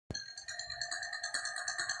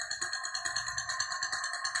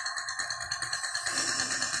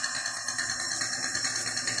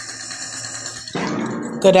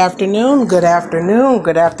Good afternoon, good afternoon,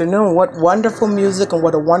 good afternoon. What wonderful music and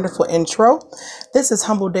what a wonderful intro. This is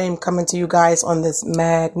Humble Dame coming to you guys on this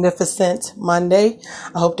magnificent Monday.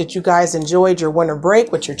 I hope that you guys enjoyed your winter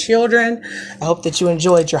break with your children. I hope that you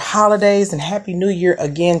enjoyed your holidays, and Happy New Year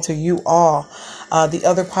again to you all. The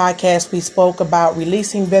other podcast we spoke about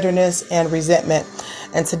releasing bitterness and resentment.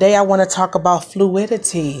 And today I want to talk about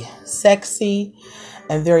fluidity, sexy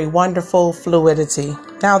and very wonderful fluidity.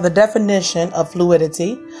 Now, the definition of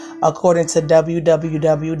fluidity, according to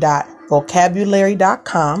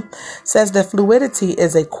www.vocabulary.com, says that fluidity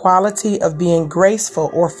is a quality of being graceful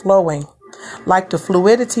or flowing, like the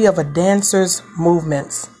fluidity of a dancer's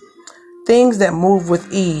movements. Things that move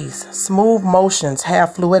with ease, smooth motions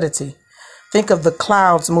have fluidity. Think of the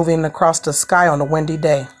clouds moving across the sky on a windy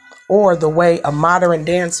day, or the way a modern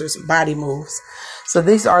dancer's body moves. So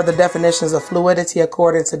these are the definitions of fluidity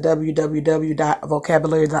according to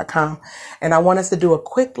www.vocabulary.com. And I want us to do a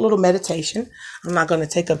quick little meditation. I'm not going to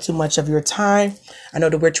take up too much of your time. I know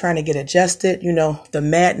that we're trying to get adjusted, the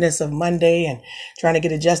madness of Monday, and trying to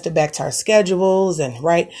get adjusted back to our schedules and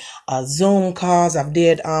Zoom calls. I've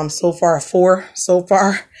did so far 4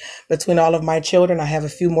 between all of my children. I have a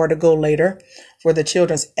few more to go later for the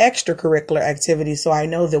children's extracurricular activities. So I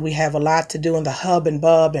know that we have a lot to do in the hub and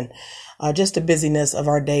bub and just the busyness of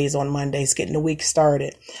our days on Mondays, getting the week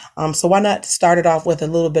started. So why not start it off with a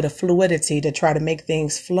little bit of fluidity to try to make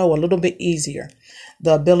things flow a little bit easier.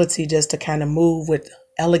 The ability just to kind of move with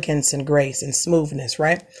elegance and grace and smoothness,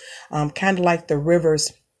 right? Kind of like the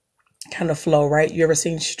rivers kind of flow, right? You ever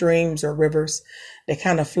seen streams or rivers? They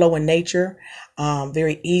kind of flow in nature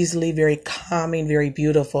very easily, very calming, very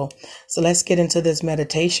beautiful. So let's get into this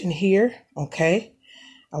meditation here, okay?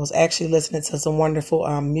 I was actually listening to some wonderful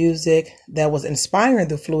music that was inspiring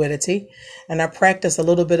the fluidity. And I practiced a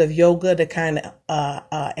little bit of yoga to kind of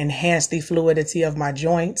enhance the fluidity of my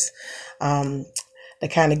joints. To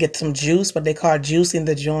kind of get some juice, what they call juicing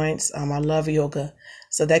the joints. I love yoga.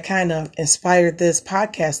 So that kind of inspired this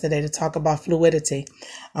podcast today to talk about fluidity.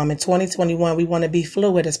 In 2021, we want to be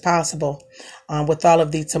fluid as possible with all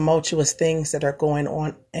of the tumultuous things that are going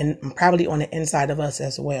on and probably on the inside of us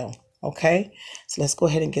as well. Okay, so let's go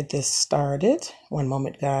ahead and get this started. One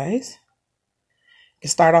moment, guys. You can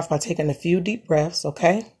start off by taking a few deep breaths,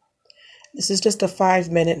 okay? This is just a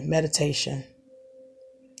 5-minute meditation.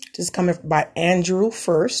 Just coming by Andrew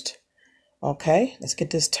first. Okay, let's get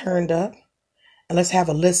this turned up. And let's have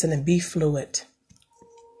a listen and be fluid.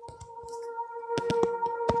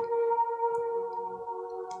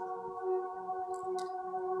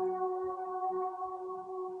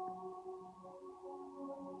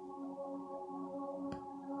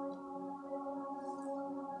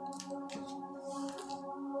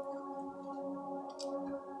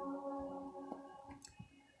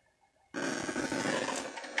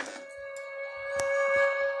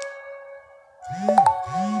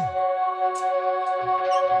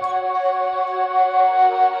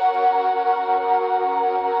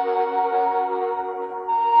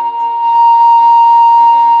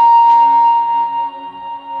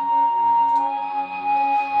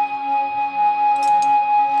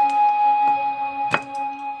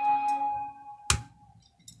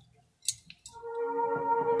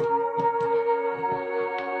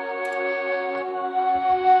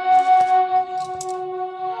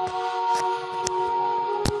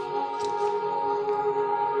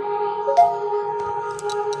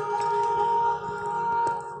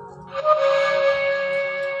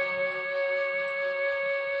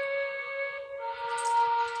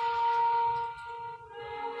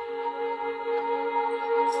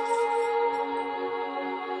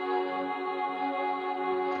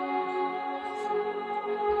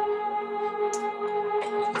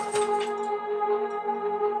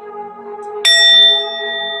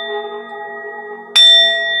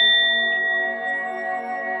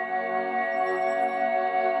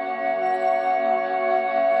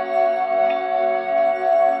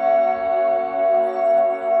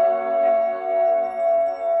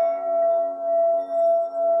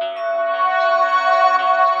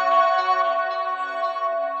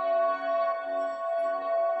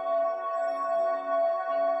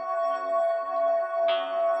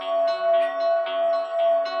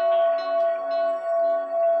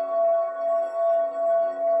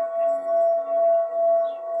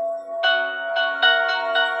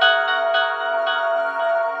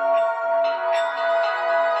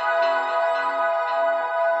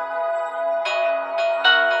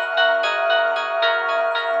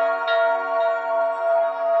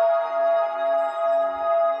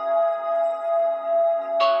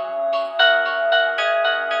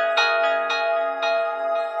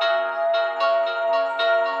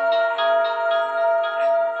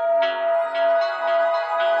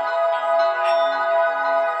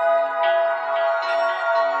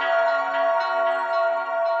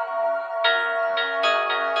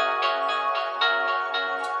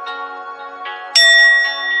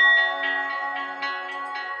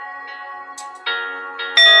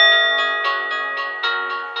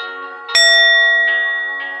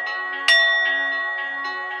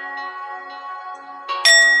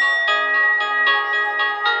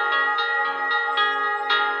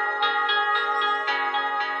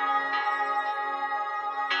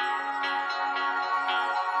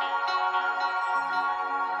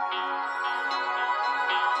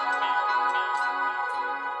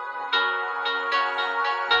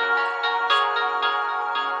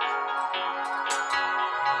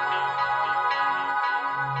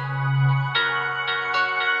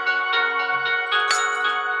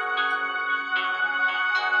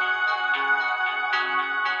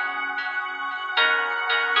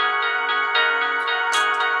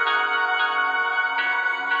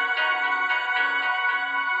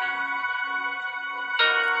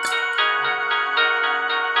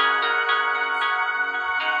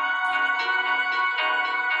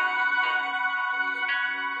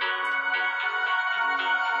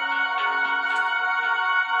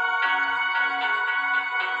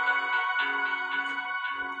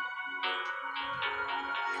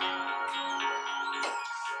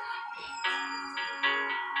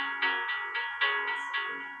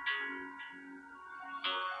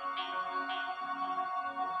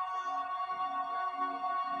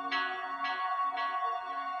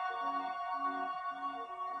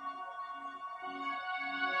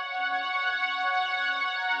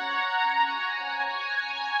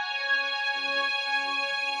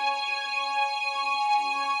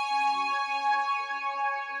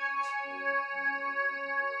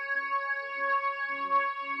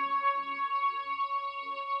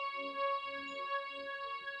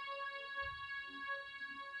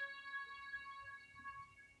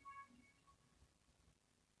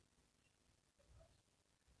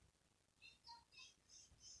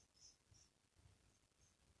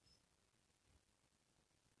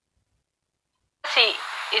 jealousy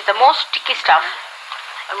is the most sticky stuff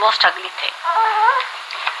and most ugly thing.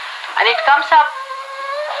 And it comes up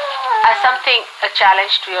as something, a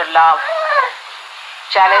challenge to your love,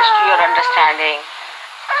 challenge to your understanding,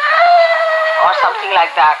 or something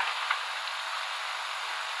like that.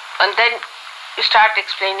 And then you start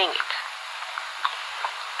explaining it.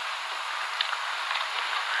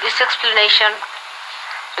 This explanation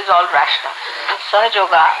is all rational. In Sahaja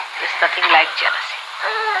Yoga, there is nothing like jealousy.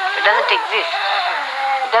 It doesn't exist.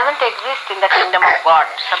 It doesn't exist in the kingdom of God,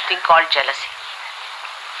 something called jealousy.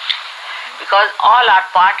 Because all are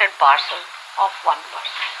part and parcel of one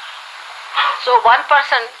person. So one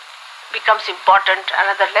person becomes important,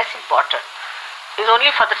 another less important, is only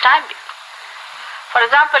for the time being. For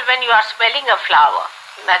example, when you are smelling a flower,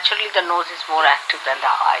 naturally the nose is more active than the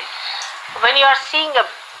eyes. When you are seeing the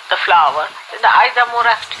flower, then the eyes are more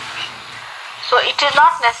active. So it is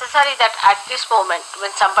not necessary that at this moment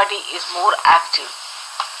when somebody is more active,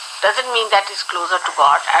 doesn't mean that is closer to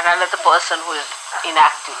God and another person who is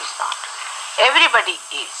inactive is not. Everybody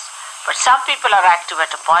is. But some people are active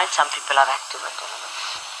at a point, some people are active at another.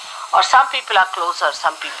 Or some people are closer,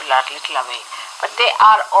 some people are little away. But they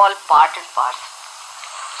are all part and parcel.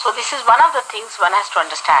 So this is one of the things one has to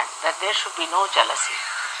understand, that there should be no jealousy.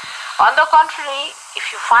 On the contrary, if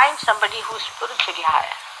you find somebody who is spiritually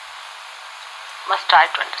higher, must try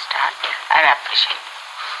to understand and appreciate.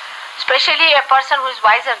 Especially a person who is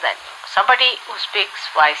wiser than you, somebody who speaks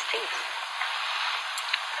wise things.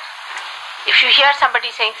 If you hear somebody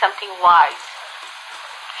saying something wise,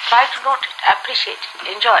 try to note it, appreciate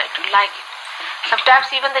it, enjoy it, like it. Sometimes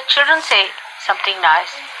even the children say something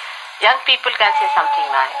nice. Young people can say something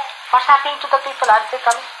nice. What's happening to the people? Are they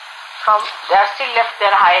coming from? They are still left there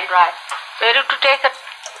high and dry. Were you to take a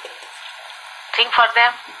thing for them?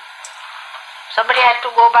 Somebody had to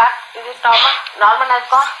go back. Is it Norman? Norman has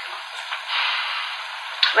gone.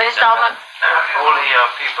 Where is Norman? All the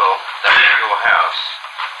people that are in your house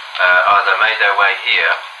either made their way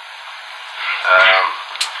here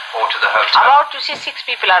or to the hotel. About, you see, 6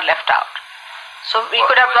 people are left out. So we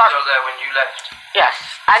could have brought. Were still there when you left? Yes,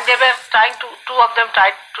 and they were trying to. 3 of them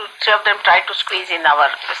tried to squeeze in our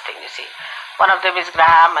this thing. You see, one of them is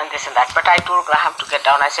Graham and this and that. But I told Graham to get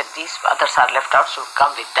down. I said these others are left out, so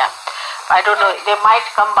come with them. I don't know. They might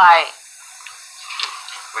come by.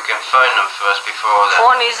 We can phone them first before that.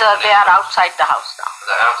 Phone is they are outside the house now.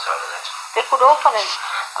 They're outside of it. They could open it.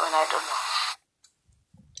 I don't know.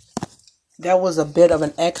 That was a bit of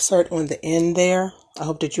an excerpt on the end there. I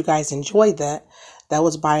hope that you guys enjoyed that. That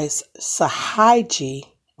was by Sahaji.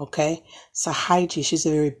 Okay, Sahaji. She's a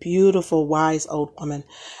very beautiful, wise old woman,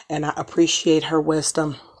 and I appreciate her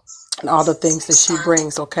wisdom and all the things that she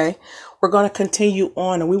brings. Okay, we're going to continue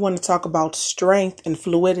on, and we want to talk about strength and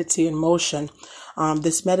fluidity and motion.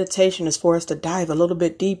 This meditation is for us to dive a little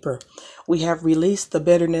bit deeper. We have released the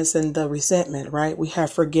bitterness and the resentment, right? We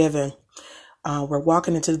have forgiven. We're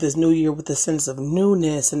walking into this new year with a sense of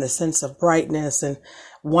newness and a sense of brightness and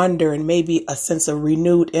wonder and maybe a sense of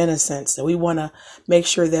renewed innocence. So we want to make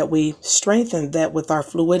sure that we strengthen that with our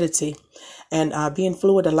fluidity. And being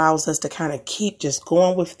fluid allows us to kind of keep just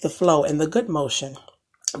going with the flow and the good motion,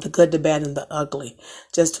 the good, the bad, and the ugly,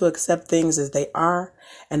 just to accept things as they are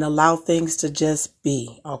and allow things to just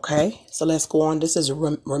be. Okay, so let's go on. This is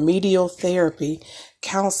remedial therapy,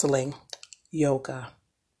 counseling, yoga.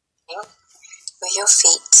 With your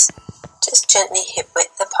feet just gently hip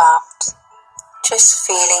width apart, just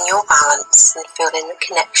feeling your balance and feeling the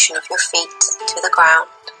connection of your feet to the ground,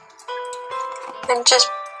 and just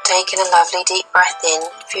taking a lovely deep breath in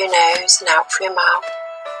through your nose and out through your mouth.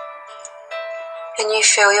 And you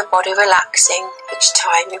feel your body relaxing each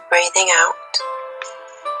time you're breathing out.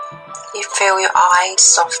 You feel your eyes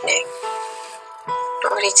softening,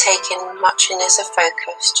 not really taking much in as a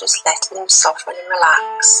focus, just letting them soften and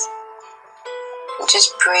relax. And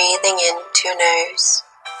just breathing into your nose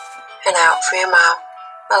and out through your mouth,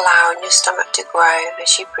 allowing your stomach to grow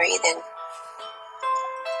as you breathe in.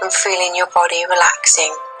 And feeling your body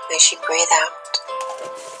relaxing as you breathe out.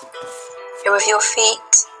 And with your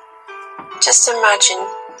feet, just imagine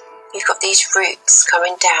you've got these roots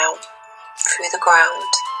coming down through the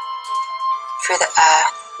ground, through the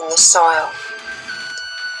earth and the soil.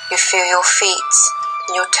 You feel your feet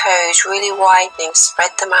and your toes really widening,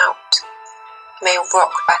 spread them out. You may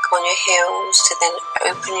rock back on your heels to then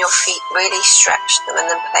open your feet, really stretch them and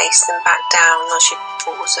then place them back down on your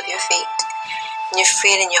balls of your feet. And you're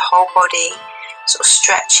feeling your whole body sort of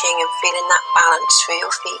stretching and feeling that balance through your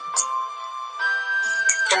feet.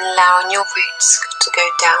 And allowing your roots to go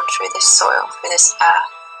down through this soil, through this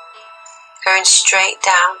earth. Going straight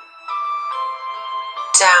down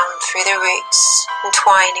down through the roots,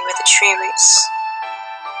 entwining with the tree roots,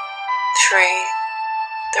 through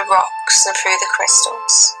the rocks and through the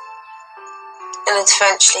crystals, and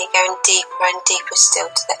eventually going deeper and deeper still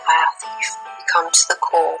to the earth. You come to the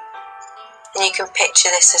core, and you can picture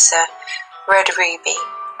this as a red ruby,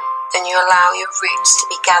 and you allow your roots to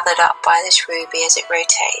be gathered up by this ruby as it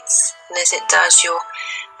rotates, and as it does, your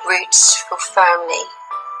roots feel firmly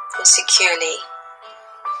and securely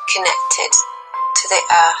connected to the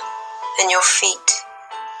earth, and your feet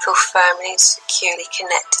feel firmly and securely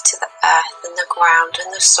connected to the earth and the ground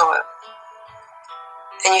and the soil.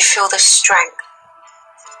 And you feel the strength,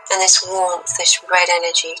 and this warmth, this red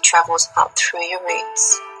energy travels up through your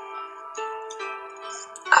roots,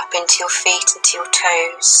 up into your feet, into your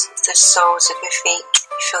toes, the soles of your feet.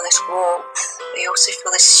 You feel this warmth, but you also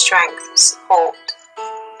feel this strength and support,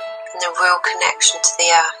 and the real connection to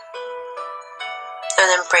the earth. And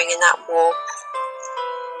then bringing that warmth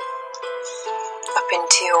up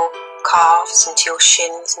into your calves, into your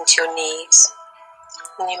shins, into your knees.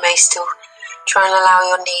 And you may still try and allow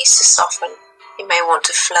your knees to soften. You may want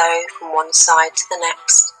to flow from one side to the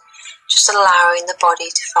next, just allowing the body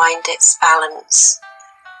to find its balance.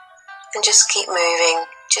 And just keep moving,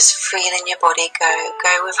 just feeling your body go.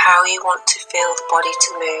 Go with how you want to feel the body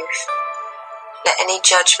to move. Let any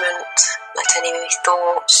judgment, let any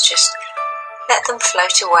thoughts, just let them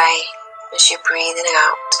float away as you're breathing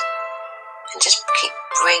out. And just keep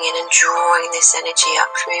bringing and drawing this energy up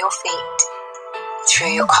through your feet,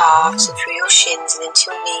 through your calves and through your shins and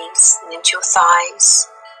into your knees and into your thighs,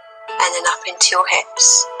 and then up into your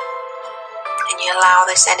hips. And you allow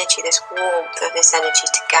this energy, this warmth of this energy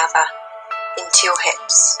to gather into your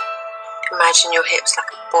hips. Imagine your hips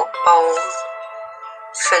like a bowl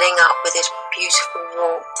filling up with this beautiful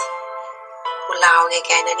warmth, allowing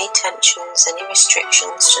again any tensions, any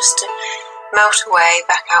restrictions just to melt away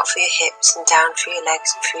back out through your hips and down through your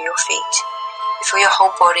legs and through your feet. You feel your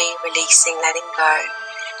whole body releasing, letting go,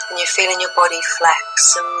 and you're feeling your body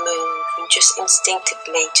flex and move, and just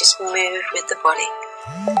instinctively just move with the body.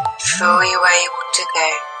 Feel where you want to go.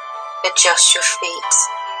 Adjust your feet,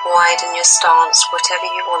 widen your stance, whatever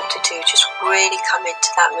you want to do, just really come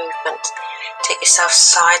into that movement. Take yourself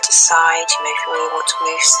side to side. You may feel you want to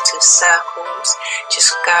move to circles.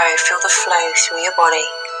 Just go, feel the flow through your body.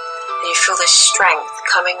 And you feel the strength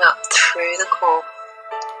coming up through the core,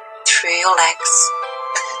 through your legs,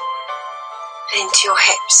 and into your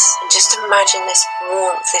hips. And just imagine this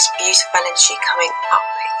warmth, this beautiful energy coming up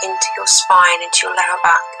into your spine, into your lower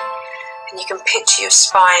back. And you can picture your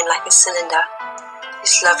spine like a cylinder,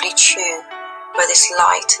 this lovely tube where this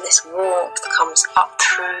light and this warmth comes up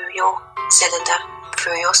through your cylinder,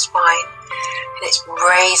 through your spine, and it's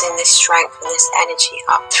raising this strength and this energy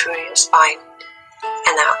up through your spine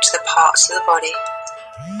and out to the parts of the body,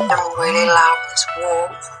 and really allow this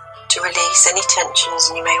warmth to release any tensions.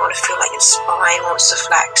 And you may want to feel like your spine wants to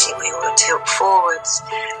flex. You may want to tilt forwards,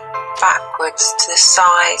 backwards, to the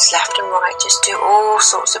sides, left and right. Just do all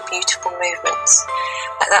sorts of beautiful movements.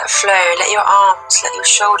 Let that flow. Let your arms, let your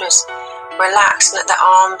shoulders relax, and let the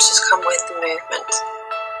arms just come with the movement.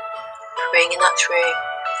 Bringing that through,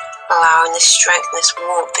 allowing this strength and this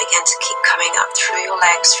warmth again to keep coming up through your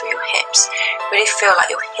legs, through your hips. Really feel like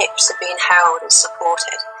your hips are being held and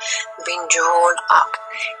supported and being drawn up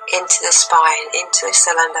into the spine, into the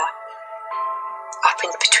cylinder, up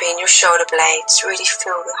in between your shoulder blades. Really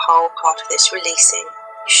feel the whole part of this releasing,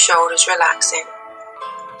 your shoulders relaxing,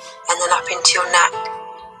 and then up into your neck,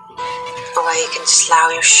 where you can just allow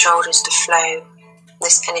your shoulders to flow,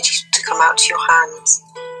 this energy to come out to your hands.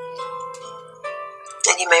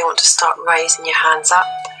 Then you may want to start raising your hands up,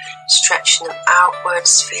 stretching them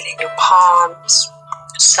outwards, feeling your palms,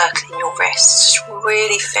 circling your wrists. Just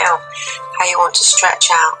really feel how you want to stretch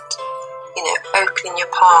out, opening your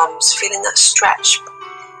palms, feeling that stretch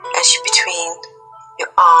as you between your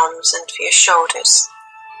arms and for your shoulders.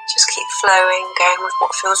 Just keep flowing, going with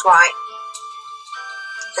what feels right.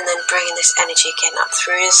 And then bringing this energy again up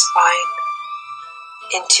through your spine,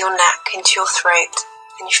 into your neck, into your throat,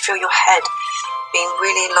 and you feel your head being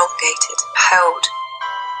really elongated, held.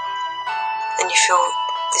 And you feel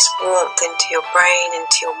this warmth into your brain,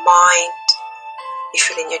 into your mind. You're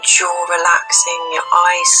feeling your jaw relaxing, your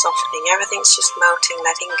eyes softening, everything's just melting,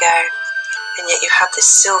 letting go. And yet you have this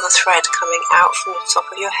silver thread coming out from the top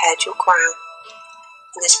of your head, your crown.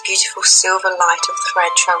 And this beautiful silver light of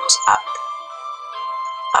thread travels up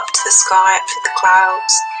to the sky, up to the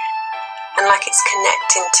clouds, and like it's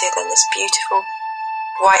connecting to then this beautiful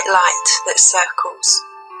white light that circles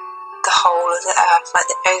the whole of the earth like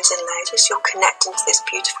the ozone layer. Just you're connecting to this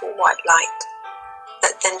beautiful white light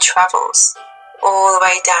that then travels all the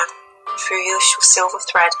way down through your silver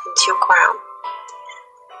thread into your crown.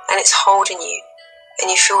 And it's holding you,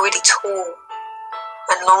 and you feel really tall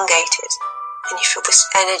and elongated, and you feel this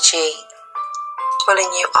energy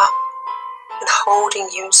pulling you up and holding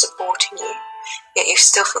you and supporting you, yet you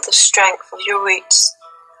still feel the strength of your roots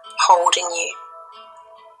holding you.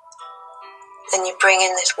 Then you bring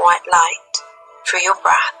in this white light through your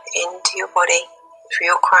breath into your body, through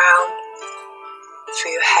your crown,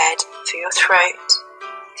 through your head, through your throat,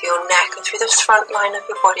 through your neck, and through the front line of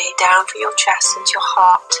your body, down through your chest into your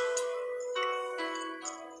heart.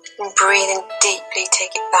 And breathing deeply,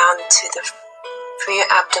 take it down through your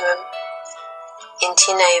abdomen,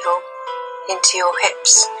 into your navel, into your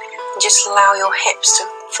hips, and just allow your hips to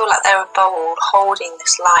feel like they're a bowl holding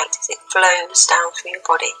this light as it flows down through your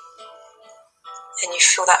body. And you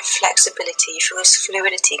feel that flexibility, you feel this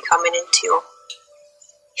fluidity coming into your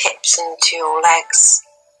hips and into your legs.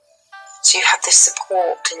 So you have this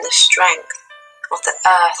support and the strength of the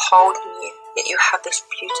earth holding you, yet you have this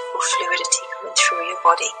beautiful fluidity coming through your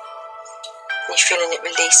body. And you're feeling it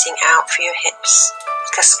releasing out through your hips,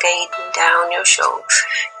 cascading down your shoulders,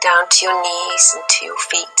 down to your knees and to your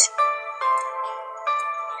feet.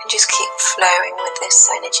 And just keep flowing with this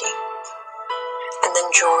energy. And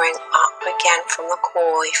then drawing up again from the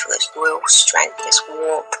core, you feel this real strength, this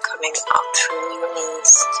warmth coming up through your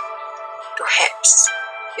knees, your hips,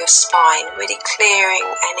 your spine, really clearing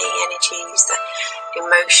any energies,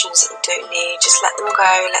 emotions that you don't need. Just let them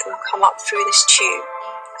go, let them come up through this tube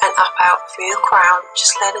and up out through your crown,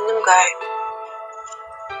 just letting them go.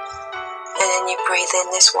 And then you breathe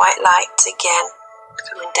in this white light again,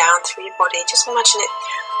 coming down through your body. Just imagine it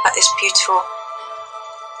like this beautiful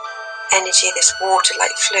energy, this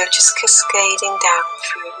water-like fluid just cascading down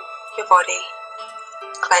through your body,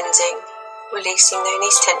 cleansing, releasing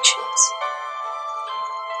these tensions.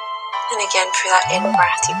 And again, through that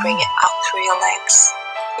in-breath, you bring it up through your legs.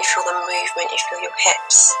 You feel the movement, you feel your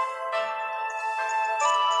hips.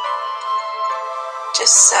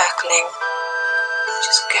 Just circling,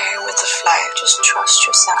 just going with the flow, just trust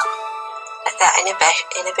yourself. Let that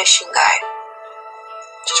inhibition go.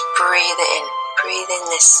 Just breathe it in, breathe in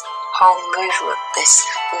this whole movement, this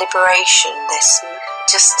liberation, this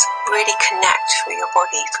just really connect through your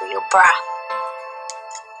body, through your breath.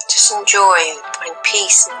 Just enjoy, find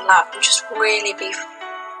peace and love, and just really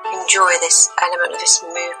enjoy this element of this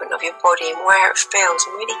movement of your body and where it feels,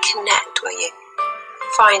 and really connect where you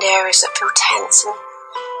find areas that feel tense, and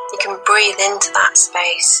you can breathe into that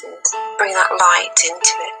space and bring that light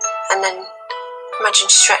into it, and then imagine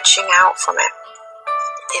stretching out from it.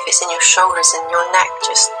 If it's in your shoulders and your neck,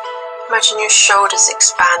 just imagine your shoulders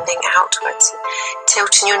expanding outwards and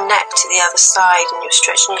tilting your neck to the other side, and you're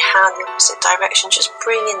stretching your hand the opposite direction. Just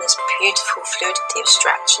bring in this beautiful fluidity of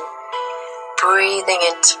stretching, breathing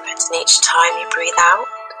into it, and each time you breathe out,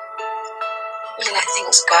 you let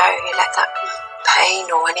things go, you let that pain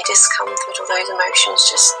or any discomfort or those emotions,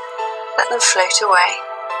 just let them float away.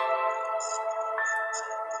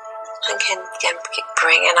 And again keep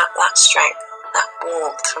bringing up that strength, that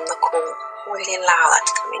warmth from the core. Really allow that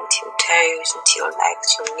to come into your toes, into your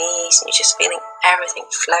legs, your knees, and you're just feeling everything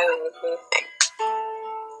flowing and moving.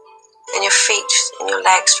 And your feet and your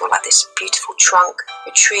legs feel like this beautiful trunk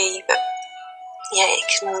of a tree, but yeah, it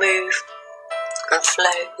can move and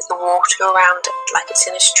flow with the water around it, like it's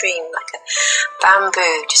in a stream, like a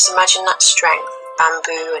bamboo. Just imagine that strength,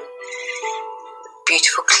 bamboo and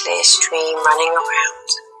beautiful clear stream running around,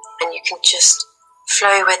 and you can just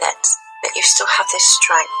flow with it, but you still have this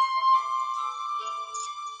strength.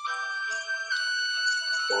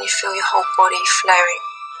 And you feel your whole body flowing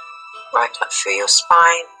right up through your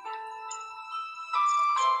spine,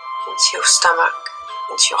 into your stomach,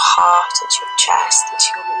 into your heart, into your chest, into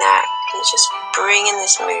your neck, and just bring in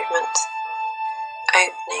this movement,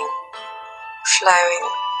 opening, flowing.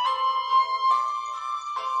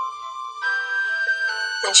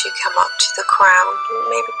 As you come up to the crown,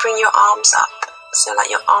 maybe bring your arms up, so like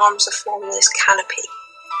your arms are forming this canopy,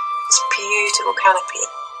 this beautiful canopy,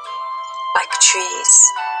 like trees,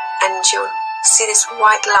 and you'll see this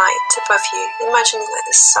white light above you. Imagine it like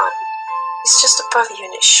the sun. It's just above you,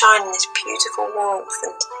 and it's shining this beautiful warmth,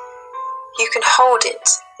 and you can hold it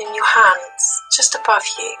in your hands just above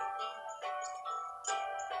you,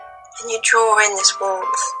 and you draw in this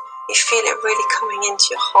warmth. You feel it really coming into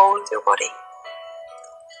your whole of your body,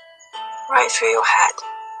 right through your head,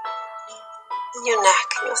 and your neck,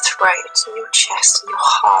 and your throat, and your chest, and your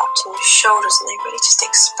heart, and your shoulders, and they really just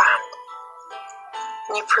expand.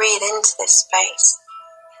 And you breathe into this space,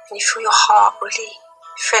 and you feel your heart really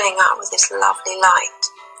filling up with this lovely light,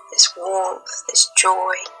 this warmth, this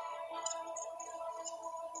joy.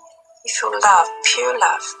 You feel love, pure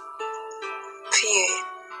love for you.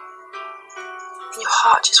 And your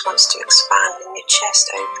heart just wants to expand and your chest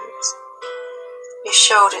opens. Your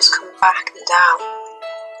shoulders come back and down.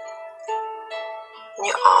 And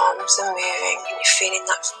your arms are moving and you're feeling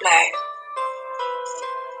that flow.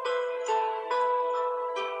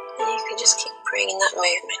 And you can just keep bringing that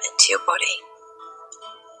movement into your body.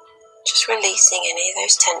 Just releasing any of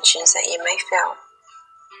those tensions that you may feel.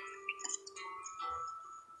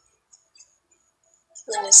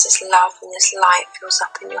 And as this love and this light fills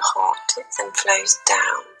up in your heart, it then flows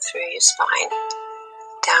down through your spine,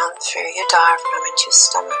 down through your diaphragm into your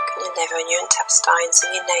stomach and your liver and your intestines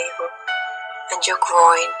and your navel and your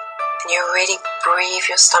groin. And you really breathe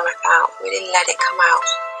your stomach out, really let it come out.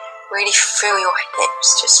 Really feel your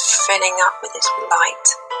hips just filling up with this light.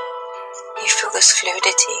 You feel this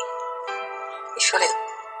fluidity. You feel it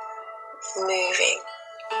moving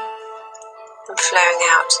and flowing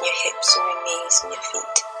out in your hips and your knees and your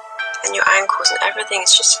feet and your ankles, and everything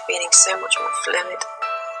is just feeling so much more fluid.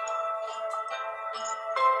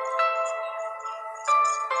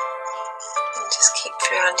 And just keep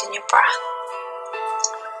grounding your breath.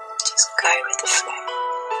 Just go with the flow.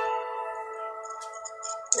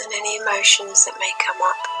 And any emotions that may come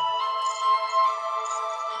up,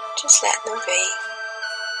 just let them be.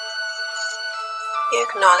 You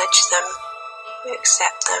acknowledge them, you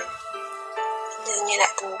accept them. And then you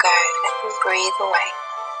let them go, let them breathe away.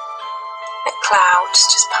 Like clouds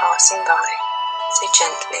just passing by, so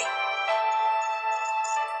gently.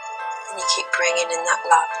 And you keep bringing in that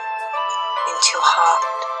love into your heart.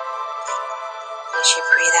 As you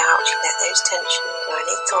breathe out, you let those tensions or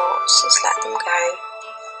any thoughts, just let them go.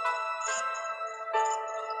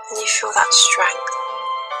 And you feel that strength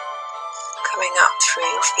coming up through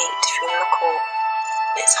your feet, through your core.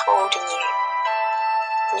 And it's holding you.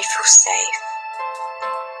 And you feel safe.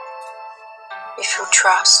 You feel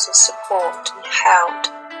trust and support and held,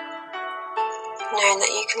 knowing that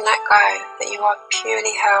you can let go, that you are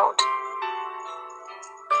purely held,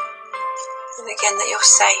 and again that you're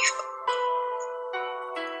safe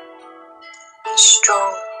and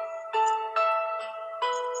strong,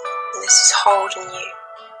 and this is holding you,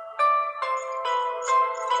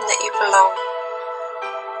 and that you belong,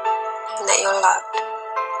 and that you're loved,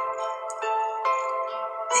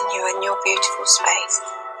 and you're in your beautiful space.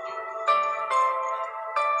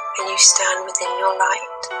 And you stand within your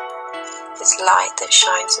light, this light that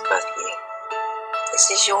shines above you.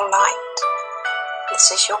 This is your light,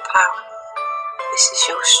 this is your power, this is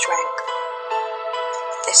your strength,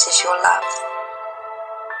 this is your love.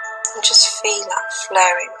 And just feel that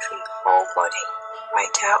flowing through your whole body,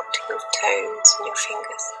 right out to your toes and your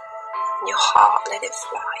fingers, and your heart, let it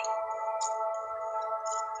fly.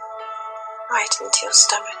 Right into your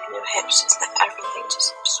stomach and your hips, just let everything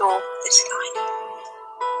just absorb this light.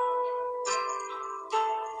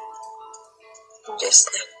 And just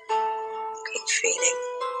then, keep feeling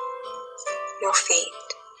your feet,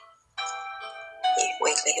 you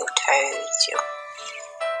wiggle your toes,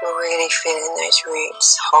 you're really feeling those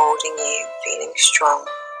roots holding you, feeling strong.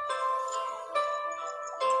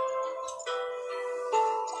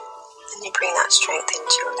 And you bring that strength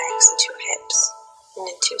into your legs, into your hips, and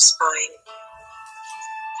into your spine,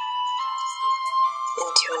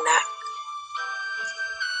 into your neck,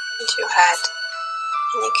 into your head.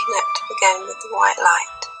 And you connect again with the white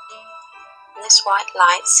light. And this white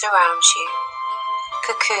light surrounds you,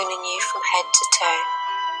 cocooning you from head to toe,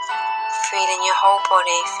 feeling your whole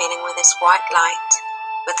body, feeling with this white light,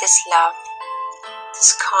 with this love,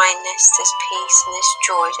 this kindness, this peace and this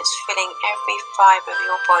joy, just filling every fibre of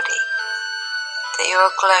your body, that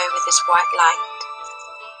you're aglow with this white light.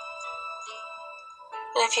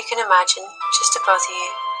 And if you can imagine, just above you,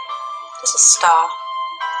 there's a star.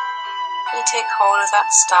 You take hold of that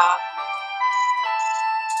star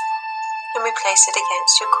and replace it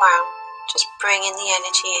against your crown. Just bringing the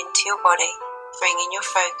energy into your body, bringing your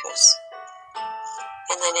focus,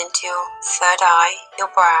 and then into your third eye, your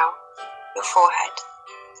brow, your forehead,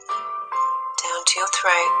 down to your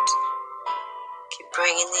throat. Keep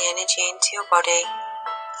bringing the energy into your body,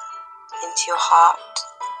 into your heart,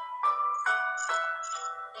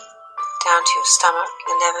 down to your stomach,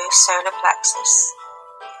 your liver, your solar plexus,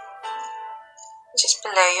 just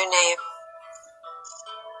below your navel,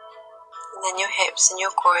 and then your hips and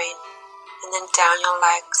your groin, and then down your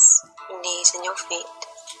legs, your knees and your feet,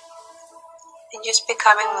 and just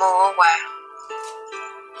becoming more aware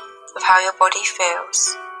of how your body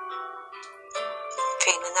feels,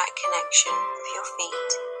 feeling that connection with your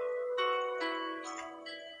feet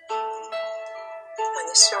and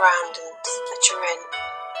the surroundings that you're in.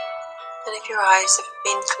 And if your eyes have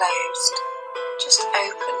been closed, just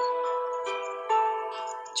open,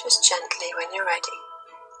 just gently when you're ready.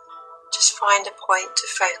 Just find a point to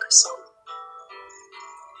focus on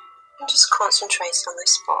and just concentrate on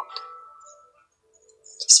this spot.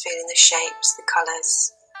 Just feeling the shapes, the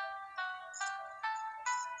colours,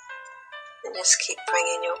 and just keep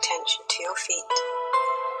bringing your attention to your feet.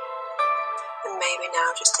 And maybe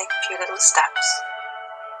now just take a few little steps,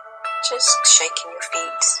 just shaking your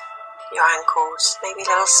feet, your ankles, maybe a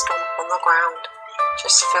little stomp on the ground.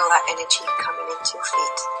 Just feel that energy coming into your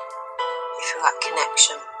feet. You feel that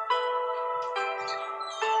connection.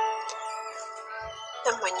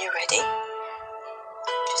 And when you're ready,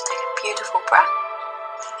 just take a beautiful breath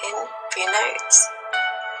in through your nose.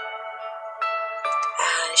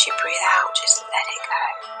 And as you breathe out, just let it go.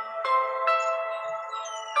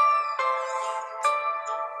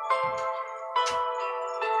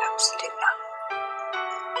 Absolute love.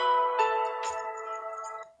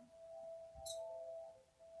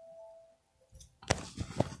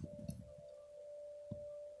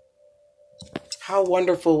 How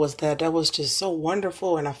wonderful was that? That was just so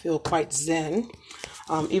wonderful, and I feel quite zen.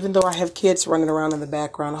 Even though I have kids running around in the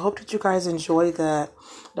background, I hope that you guys enjoy that.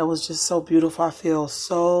 That was just so beautiful. I feel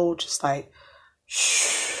so just like,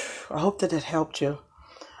 I hope that it helped you.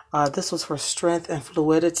 This was for strength and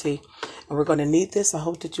fluidity, and we're going to need this. I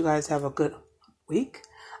hope that you guys have a good week.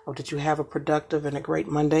 I hope that you have a productive and a great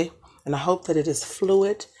Monday, and I hope that it is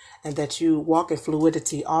fluid and that you walk in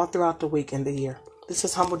fluidity all throughout the week and the year. This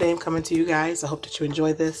is Humble Dame coming to you guys. I hope that you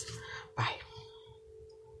enjoy this. Bye.